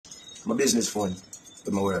My business phone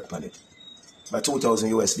with my work on it. By 2,000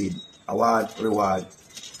 USD. Award, reward.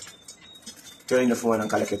 Turn in the phone and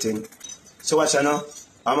collect a thing. So watch I know.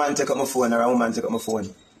 A man take up my phone or a woman take up my phone.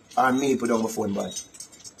 Or me put down my phone back.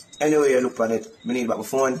 Anyway you look on it, I need back my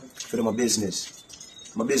phone for my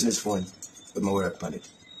business. My business phone with my work on it.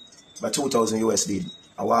 By 2,000 USD.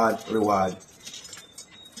 Award, reward.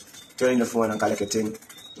 Turn in the phone and collect a thing.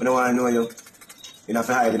 When I want to know you, you don't have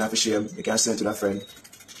to hide, you don't have to shame. You can send it to a friend.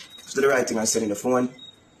 Just do the right thing and send in the phone.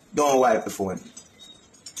 Don't wipe the phone.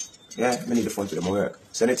 Yeah, I need the phone to do my work.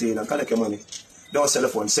 Send it in and collect your money. Don't sell the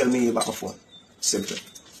phone, sell me back my phone. Simple.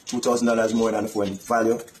 $2,000 more than the phone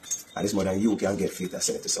value, and it's more than you can get for it and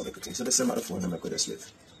sell it to somebody. So the same other phone and I could just live.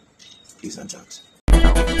 Peace and thanks.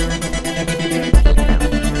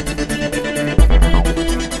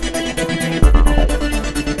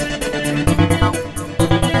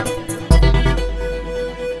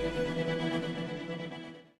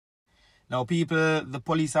 Now, people, the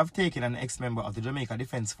police have taken an ex-member of the Jamaica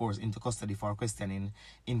Defence Force into custody for questioning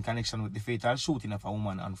in connection with the fatal shooting of a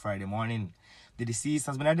woman on Friday morning. The deceased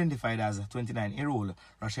has been identified as 29-year-old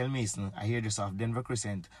Rochelle Mason, a hairdresser of Denver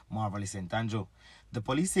Crescent, Marvelly St. Andrew. The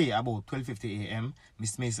police say about 12:50 a.m.,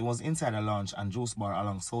 Miss Mason was inside a lounge and juice bar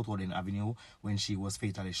along South Warden Avenue when she was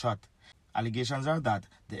fatally shot. Allegations are that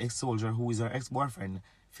the ex-soldier, who is her ex-boyfriend,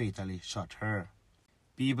 fatally shot her.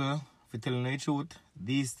 People, for telling you the truth,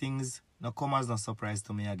 these things no come as no surprise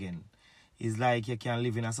to me again. It's like you can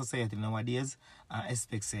live in a society nowadays and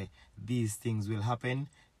expect say these things will happen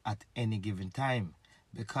at any given time,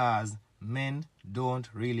 because men don't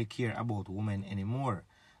really care about women anymore.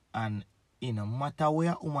 And in no matter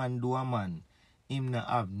where a woman do a man, him not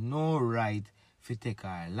have no right to take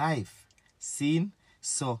her life. Seen?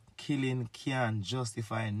 So killing can't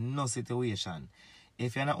justify no situation.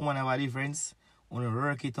 If you're not woman have a difference, wanna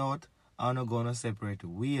work it out and not gonna separate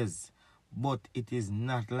ways. But it is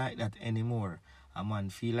not like that anymore. A man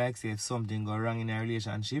feel like say if something go wrong in a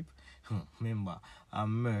relationship, remember, a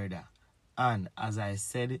murder. And as I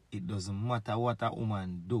said, it doesn't matter what a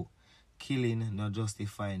woman do. Killing not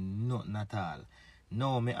justify nothing at all.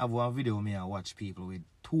 Now me have one video me I watch people with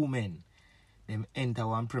two men. Them enter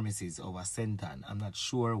one premises over Senton. I'm not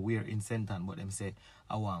sure where in Senton, but them say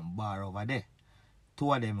I want bar over there.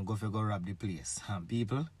 Two of them go rob the place. And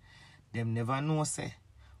people, them never know say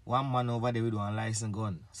one man over there with one license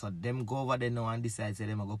gun. So them go over there now and decide say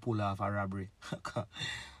them go pull off a robbery.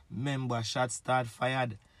 Remember, shots start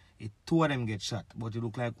fired. Two of them get shot. But it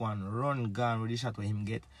look like one run gone with the shot where him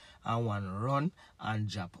get, and one run and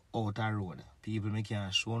drop out a road. People me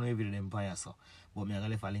can't show no video them fire so. But me I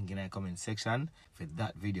leave a link in the comment section for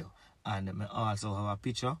that video. And me also have a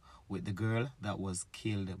picture with the girl that was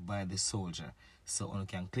killed by the soldier. So you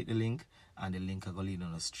can click the link and the link will lead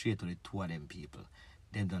on straight to the two of them people.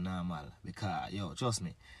 Them the normal. Because, yo, trust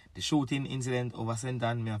me, the shooting incident over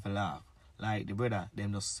Senton, me have to laugh. Like, the brother,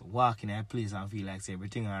 them just walk in a place and feel like say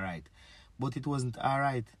everything alright. But it wasn't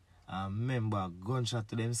alright. And remember, gunshot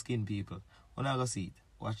to them skin people. When I go see it,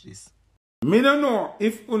 watch this. Me don't know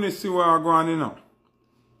if you see what I'm going on.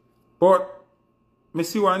 But, me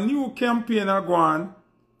see what new campaign are going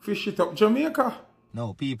for shit up Jamaica.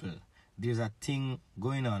 Now, people, there's a thing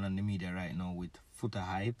going on the media right now with Foota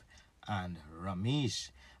Hype and Romeich,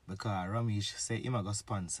 because Romeich say he might go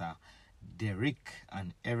sponsor Derek,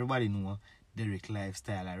 and everybody know Derek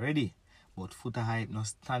lifestyle already. But Foota Hype no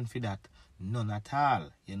stand for that, none at all.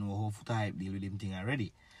 You know how Foota Hype deal with them thing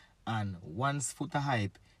already. And once Foota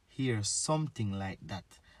Hype hear something like that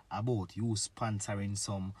about you sponsoring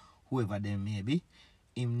some whoever they may be,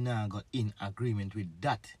 him now go in agreement with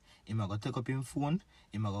that. Him go take up him phone,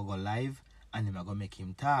 him go live, and him go make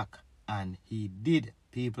him talk. And he did,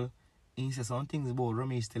 people. He said some things about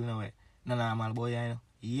Romeich telling away. No normal boy, you know.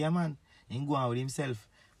 Yeah, man. He go on with himself.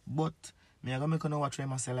 But me I go make you know what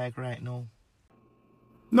I say like right now.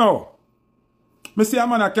 No. Me see a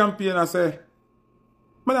man a campaign and say,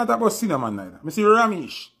 me not about cinnamon neither. Me see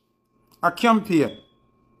Romeich a campaign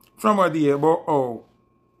from a day about how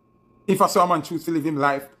if a someone choose to live him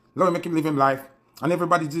life, Lord make him live him life, and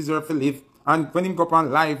everybody deserve to live. And when him go up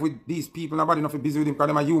on live with these people, nobody not busy with him because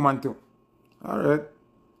them a human too. Alright.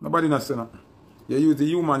 Nobody not say nothing. You use the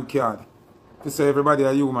human card to say everybody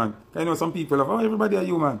a human. You know some people have, oh, everybody a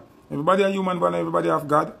human. Everybody a human, but everybody have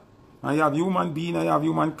God. And you have human being and you have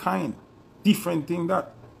humankind. Different thing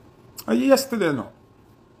that. And yesterday now,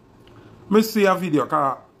 I see a video,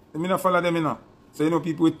 because I don't follow them now. So you know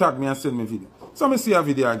people will tag me and send me video. So I see a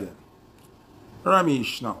video again.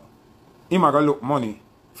 Romeich now. He might go look money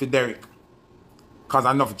for Derek. Because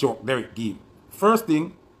enough joke Derek give. First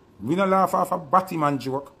thing, we don't laugh off a Batman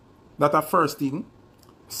joke. That's the first thing.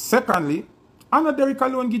 Secondly, I'm not Derek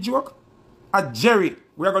alone give joke. At Jerry,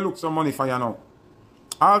 we are going to look some money for you now.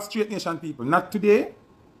 All Straight Nation people, not today,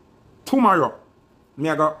 tomorrow. Me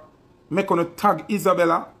I go make on tag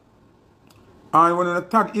Isabella. And when I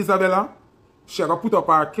tag Isabella, she go put up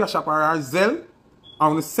her cash app or her Zelle.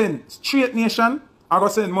 And when send Straight Nation, I go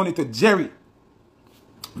send money to Jerry.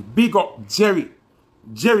 Big up Jerry.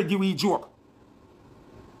 Jerry give me joke.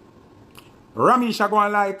 Romeich go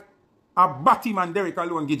on like a Batman Derek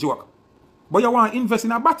alone give joke. But you want to invest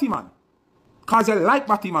in a Batman. Because you like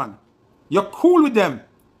Batman. You're cool with them.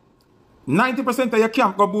 90% of your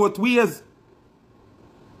camp go both ways.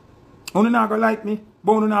 You not go like me,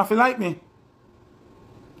 but you not feel like me.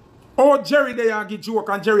 Oh, Jerry there give joke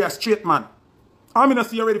and Jerry a straight man. I'm not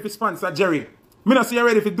see you ready for sponsor Jerry. I'm not see you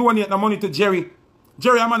ready for donate the money to Jerry.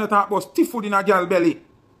 Jerry a man that talk about stiff food in a girl belly.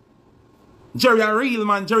 Jerry a real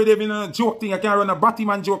man. Jerry they been a joke thing. I can't run a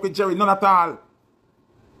Batman joke with Jerry. None at all.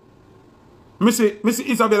 Missy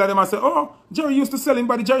Isabella them say, oh, Jerry used to sell him,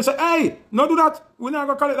 but Jerry said, hey, no do that. We're not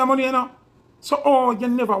going to collect the money, you know. So, oh, you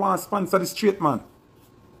never want to sponsor the straight man.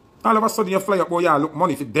 All of a sudden you fly up, boy, yeah, look,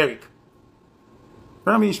 money for Derek.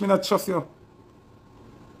 Romeich, me not trust you.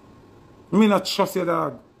 Me not trust you,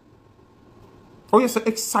 dog. Oh, you're so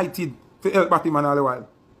excited to help Batman all the while.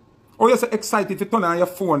 Oh, you're so excited to turn on your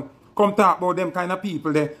phone, come talk about them kind of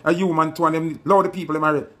people there, a human to and them, load of people them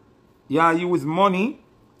married. Yeah, use money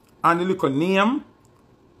and the little name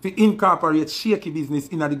to incorporate shaky business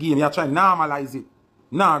in the game. You try to normalize it.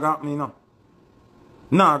 Nah, got me, no.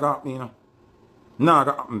 Nah, got me, no. Nah,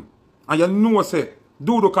 got me. And you know, say,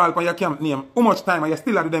 do the call for your camp name. How much time are you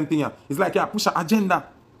still at them thing here? It's like you push an agenda.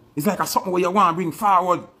 It's like a something where you want to bring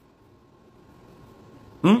forward.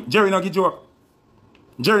 Jerry no give joke.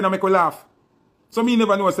 Jerry no make you laugh. So me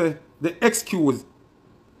never know, say, the excuse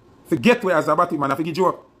to get where as a Batman, I give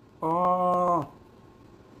joke. Oh.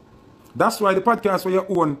 That's why the podcast where your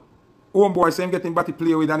own boy say him getting batty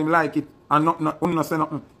play with and him like it and not say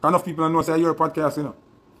nothing. Enough people don't know say you're a podcast, you know.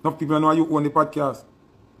 Enough people don't know you own the podcast.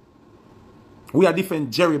 We are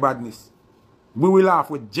different Jerry badness. We will laugh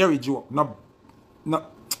with Jerry joke. No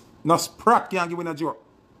sprat can't give in a joke.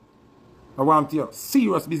 I want to hear.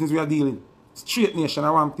 Serious business we are dealing. Straight Nation,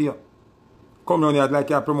 I want to hear. Come around here like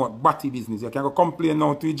you promote batty business. You can go complain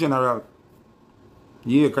now to the general.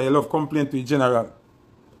 Yeah, because you love complain to the general.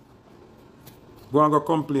 Go and go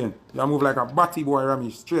complain. You move like a batty boy,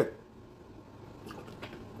 Romeich, straight.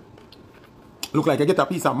 Look like you get a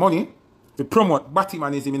piece of money to promote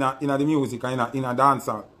Batmanism in the music and in a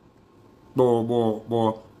dancer.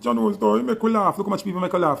 But John Wolf, you make you laugh. Look how much people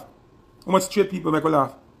make you laugh. How much straight people make you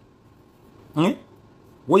laugh.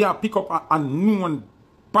 Where you pick up a known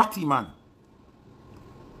Batman.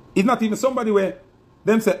 It's not even somebody where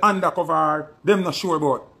them say undercover, them not sure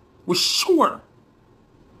about. We're sure.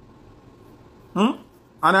 And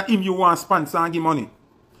at him you want sponsor and give money.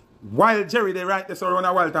 While Jerry they write this around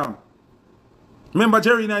a while time. Remember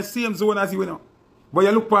Jerry in the same zone as you know. But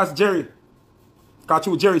you look past Jerry. Because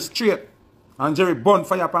you Jerry straight. And Jerry burn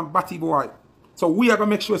fire up and batty boy. So we are going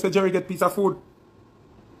to make sure that Jerry get piece of food.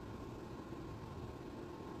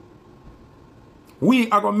 We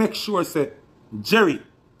are going to make sure that Jerry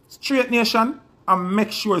Straight Nation and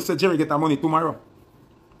make sure that Jerry get the money tomorrow.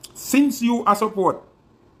 Since you are support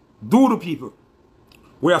do the people.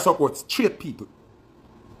 We are support straight people.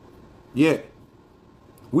 Yeah.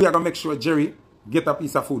 We are going to make sure Jerry get a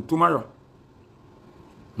piece of food tomorrow.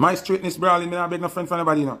 My straightness brawling, I beg no friend for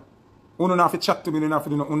anybody, you know. You don't have to chat to me, you don't have to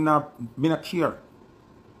do nothing. I don't care.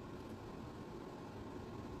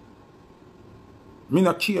 Me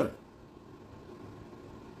not care.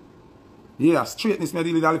 Yeah, straightness me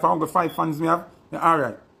deal with all. If I only 5 fans me have, me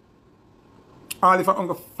alright. All if I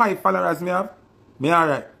only 5 followers me have, me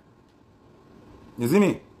alright. You see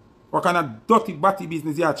me? What kind of dirty batty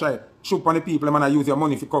business you try? Shoot on the people and use your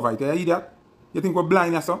money to cover it. You idiot? You think we're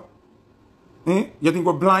blind or so? You think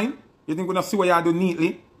we're blind? You think we don't see what you do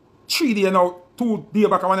neatly? 3 days now, 2 days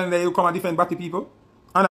back, one day you come and defend batty people.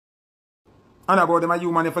 And about them, are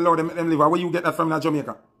you man if you allow them live? Where you get that from in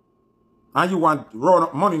Jamaica? And you want run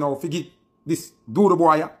up money now, forget this do the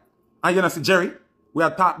boy. And you know see Jerry, we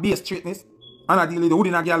are talk base straightness. And I deal with the hood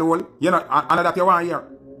in a girl hole. You know, and that you want here.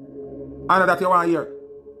 And that you want here.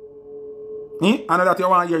 And that you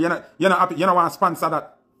want here. You're not happy. You don't want to sponsor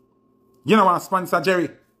that. You don't want to sponsor Jerry.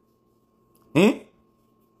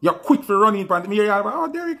 You're quick for running from me. Oh,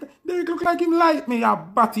 Derek look like him like me, a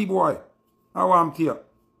batty boy. I want here.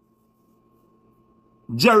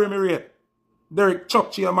 Jerry me rate. Derek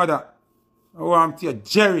chuck to your mother. I want here.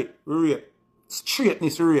 Jerry rate.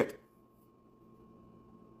 Straightness rate.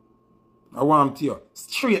 I want here.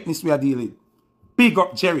 Straightness we are dealing. Big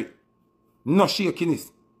up Jerry. No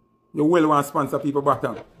shakiness. You well want to sponsor people back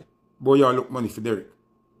down. Boy, you look money for Derek.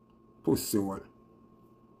 Pussy wall.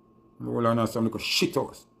 You all know some little shit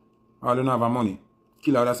house. All you don't have money.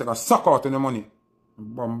 Killer that's like a suck out on the money.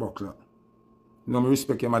 Bomb buckler. You know, me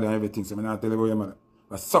respect your mother and everything, so I'm not tell you about your mother.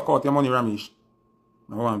 But suck out your money, Romeich.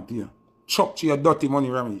 I want to you. Chop to your dirty money,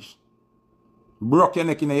 Romeich. Broke your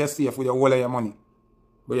neck in your safe with your whole of your money.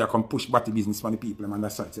 But you can push batty business for the people on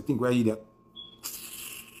that side. So you think we're idiot?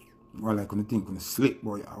 Well, I couldn't think, couldn't sleep,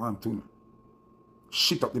 boy. I want to know.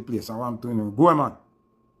 Shit up the place, I want to know. Go, man.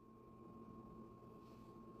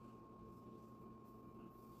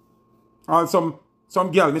 And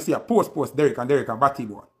some girl, me see a post Derek and Derek a batty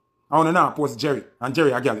boy. I want to now post Jerry and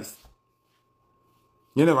Jerry a girl.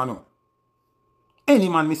 You never know. Any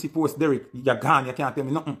man me see post Derek, you're gone, you can't tell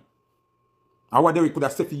me nothing. And what Derek could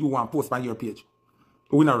have said for you and post on your page.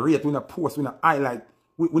 We not rate, we not post, we not highlight,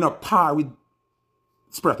 we not par with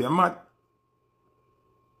Sprat. You're mad.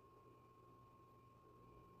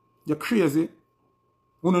 You're crazy.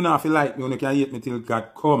 You don't have to like me, you can hate me till God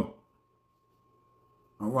come.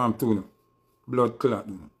 I want to know. Blood clot.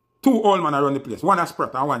 Two old men around the place. One a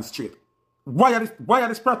Sprat and one straight. Why are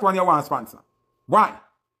the Sprat one you want to sponsor? Why?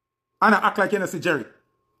 And I act like you don't see Jerry.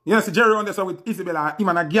 You don't see Jerry on there with Isabella and him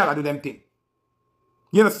and a girl do them thing.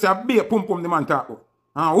 You don't see a big pum the man talk about.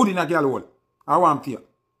 And who did a girl hold? I want to hear.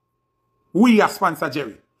 We are sponsor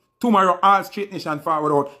Jerry. Tomorrow all Straight Nation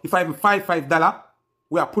forward out. If I even $5,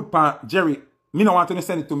 we are put on Jerry. Me no want to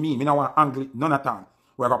send it to me. Me no want to angle it. None at all.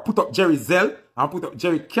 We are going to put up Jerry Zelle and put up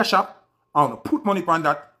Jerry Cash App. And put money on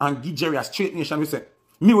that and give Jerry a Straight Nation. We say,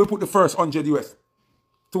 me will put the first $100 US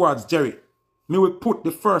towards Jerry. Me will put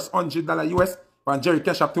the first $100 US on Jerry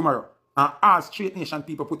Cash App tomorrow. And all Straight Nation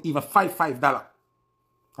people put even $5.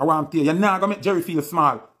 I want to tell you, you're not going to make Jerry feel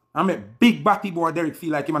small. I make big batty boy Derek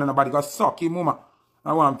feel like him and nobody got suck him, mama.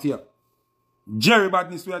 I want to tell you. Jerry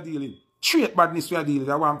badness we are dealing. Straight badness we are dealing.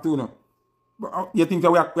 I want to know. But you think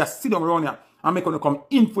that we are sitting around here and make them come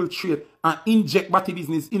infiltrate and inject batty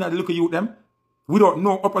business in the local youth them without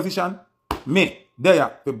no opposition? Me,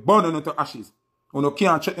 there, the burn on to ashes. You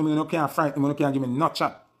can't check them, you can't fight them, you can't give me no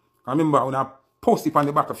chat. I remember when I post it on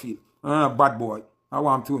the battlefield. I'm a bad boy. I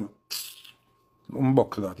want to know.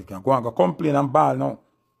 Buckler, you can go and go complain and ball now.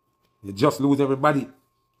 You just lose everybody.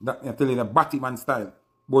 That I tell you the batty man style.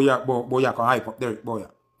 Boy, you can hype up Derek, boy.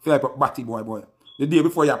 Feel hype up batty boy. The day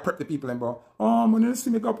before you prep the people and go, oh, man, you see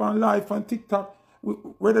me go up on live on TikTok.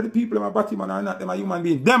 Whether the people are batty man or not, them are human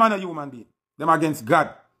beings. Them are not human beings. Them are against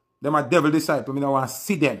God. Them are devil disciples. I don't want to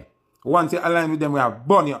see them. Once you align with them, we have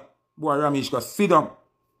burn you. Boy, Romeich, go sit down.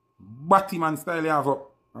 Batty man style you have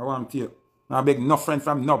up. I want to tell you. I beg no friend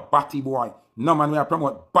from no batty boy. No man, we are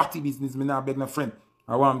promote batty business. Me not beg no friend.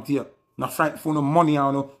 I want to tell you. No friend for no money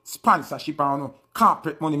or no sponsorship or no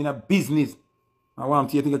corporate money in a business. I want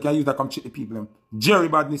to tell you. I think I can use that to come check the people. Jerry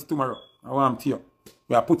badness tomorrow. I want to tell you.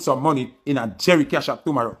 We have put some money in a Jerry Cash App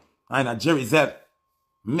tomorrow. And a Jerry Zelle.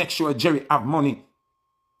 Make sure Jerry have money.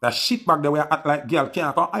 That shit back there we act like girl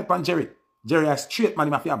can't come hype on Jerry. Jerry has straight money.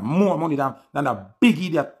 He must have more money than a big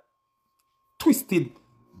idiot. Twisted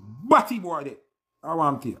batty boy there. I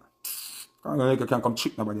want to tell you. I can't come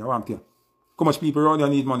trick nobody. I want to tell you. How much people around here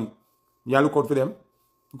need money? You look out for them.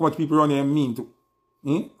 How much people around here mean to?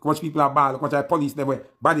 How much people are ball? How much police them way?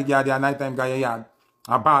 Bodyguard there, nighttime guy yard.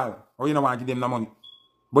 A ball. Or you don't want to give them no money.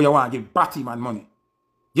 But you want to give Batty man money.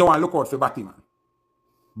 You want to look out for Batty man.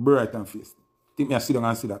 Bright and face. Think me I sit down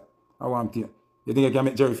and see that. I want to tell you. You think you can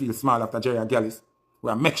make Jerry feel small after Jerry a gallus?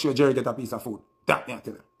 Well, make sure Jerry get a piece of food. That me I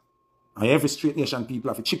tell you. And every Straight Nation people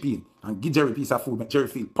have to chip in and give Jerry a piece of food. Make Jerry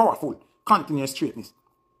feel powerful. Continuous straightness.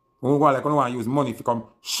 When we go like, I don't want to use money to come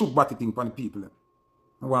shoot batty thing for the people.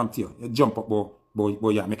 I want to tell you. You jump up, boy,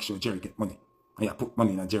 yeah, make sure Jerry get money. And you put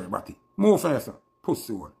money in a Jerry batty. Move faster.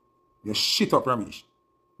 Pussy one. You shit up, Romeich.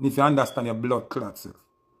 And if you understand your blood clot self,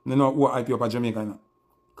 you know what hype you up at Jamaica now.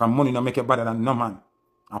 Because money don't make you better than no man.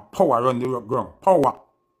 And power run the ground. Power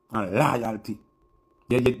and loyalty.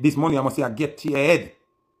 This money I must say I get to your head.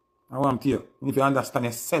 I want to tell you. And if you understand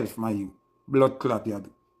yourself, my you, blood clot you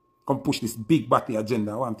do. Come push this big batty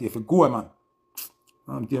agenda. I want to tell you. If you go, man.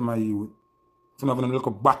 I want to tell you, my you. If you don't have a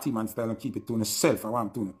little batty man style and keep it to yourself, I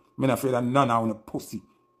want to know. I'm not afraid of none of you pussy.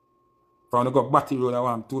 If I want to go batty road, I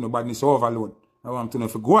want to know badness overload. I want to know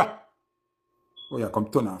if you go. Oh, you come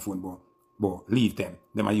turn on phone, boy. Leave them.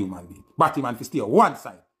 Them are human being. Batty man, if you stay on one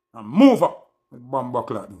side and move up. Bomb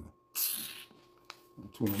buckler.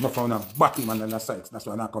 Enough of a batty man on the sides. That's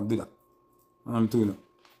why I not come do that. I want to know.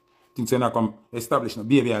 Things you not come establish no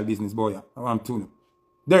behavioral business, boy. I want to know.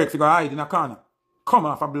 Derek, if you go hide in a corner, come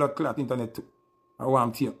off a blood clot internet too. I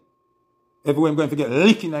want to you. Everyone going to get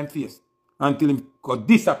lick in them face until him go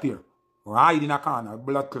disappear. Or hide in a corner,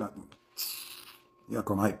 blood clot. You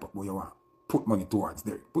come hype up, boy, you want. Put money towards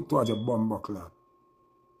there. Put towards your bum buckler.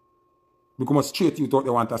 Because straight you thought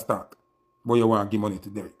you want to start. But you want to give money to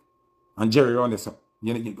Derek. And Jerry around this up.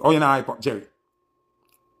 Oh, you not hype up Jerry.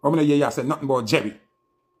 How many years you said nothing about Jerry?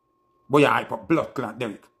 But you hype up blood clot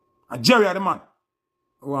Derek. And Jerry are the man.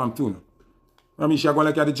 Oh, I'm too now. Romeich, you're going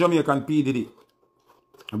like you're the Jamaican PDD.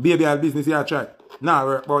 And baby, all business you try. Nah,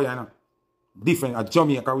 work boy, you know. Different at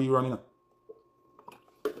Jamaica we running.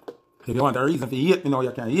 If you want a reason to hate me now,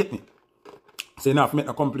 you can hate me. So enough make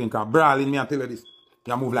a complaint, because brawling me and tell you this.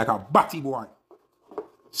 You move like a batty boy.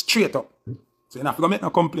 Straight up. So enough you make a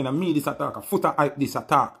complaint and me this attack, a Foota hype this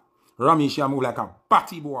attack. Romeich, you move like a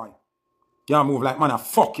batty boy. You move like man, I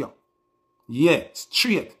fuck you. Yeah,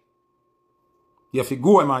 straight. You have to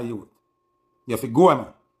go, man, you. You have to go, man.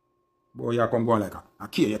 Boy, you come going like a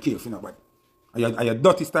kill, you kill for nobody. And your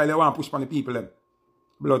dirty style, you want to push on the people, them.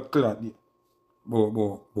 Blood clot.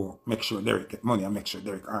 Bo, make sure Derek get money and make sure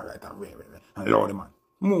Derek alright and Lord the man.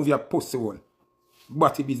 Move your pussy hole.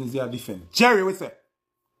 Body business you defend. Jerry, we say.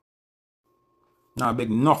 Now I beg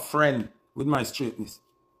no friend with my straightness.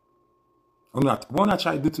 I'm not. What I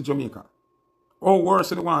try to do to Jamaica? Oh, worse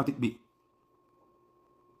than I want it be.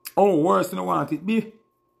 Oh, worse than I want it be.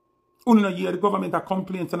 You know hear the government are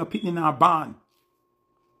complaining and picking in a ban.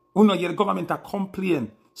 You know hear the government are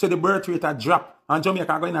complaining. So the birth rate are drop. And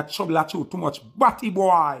Jamaica are going to trouble at you. Too much batty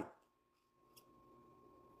boy.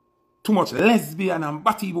 Too much lesbian and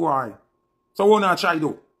batty boy. So what not try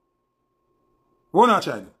do? What not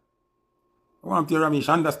try do? I want to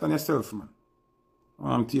Romeich, understand yourself, man. I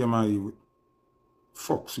want to my you.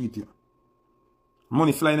 Fuck sweet you.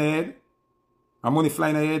 Money flying ahead. And money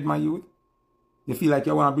flying ahead, my youth. You feel like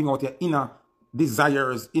you want to bring out your inner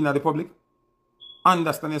desires in the public.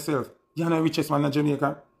 Understand yourself. You're not the richest man in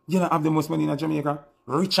Jamaica. You don't have the most money in Jamaica.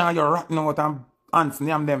 Rich and you ratting out and ants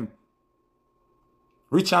name them.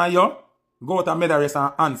 Rich and you go out and meadows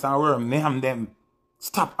and ants and worm name them.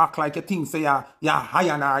 Stop act like you think say you're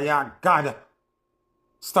higher than you're God.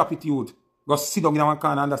 Stop it, youth. Go sit down in one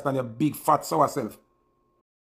corner and understand your big fat sour self.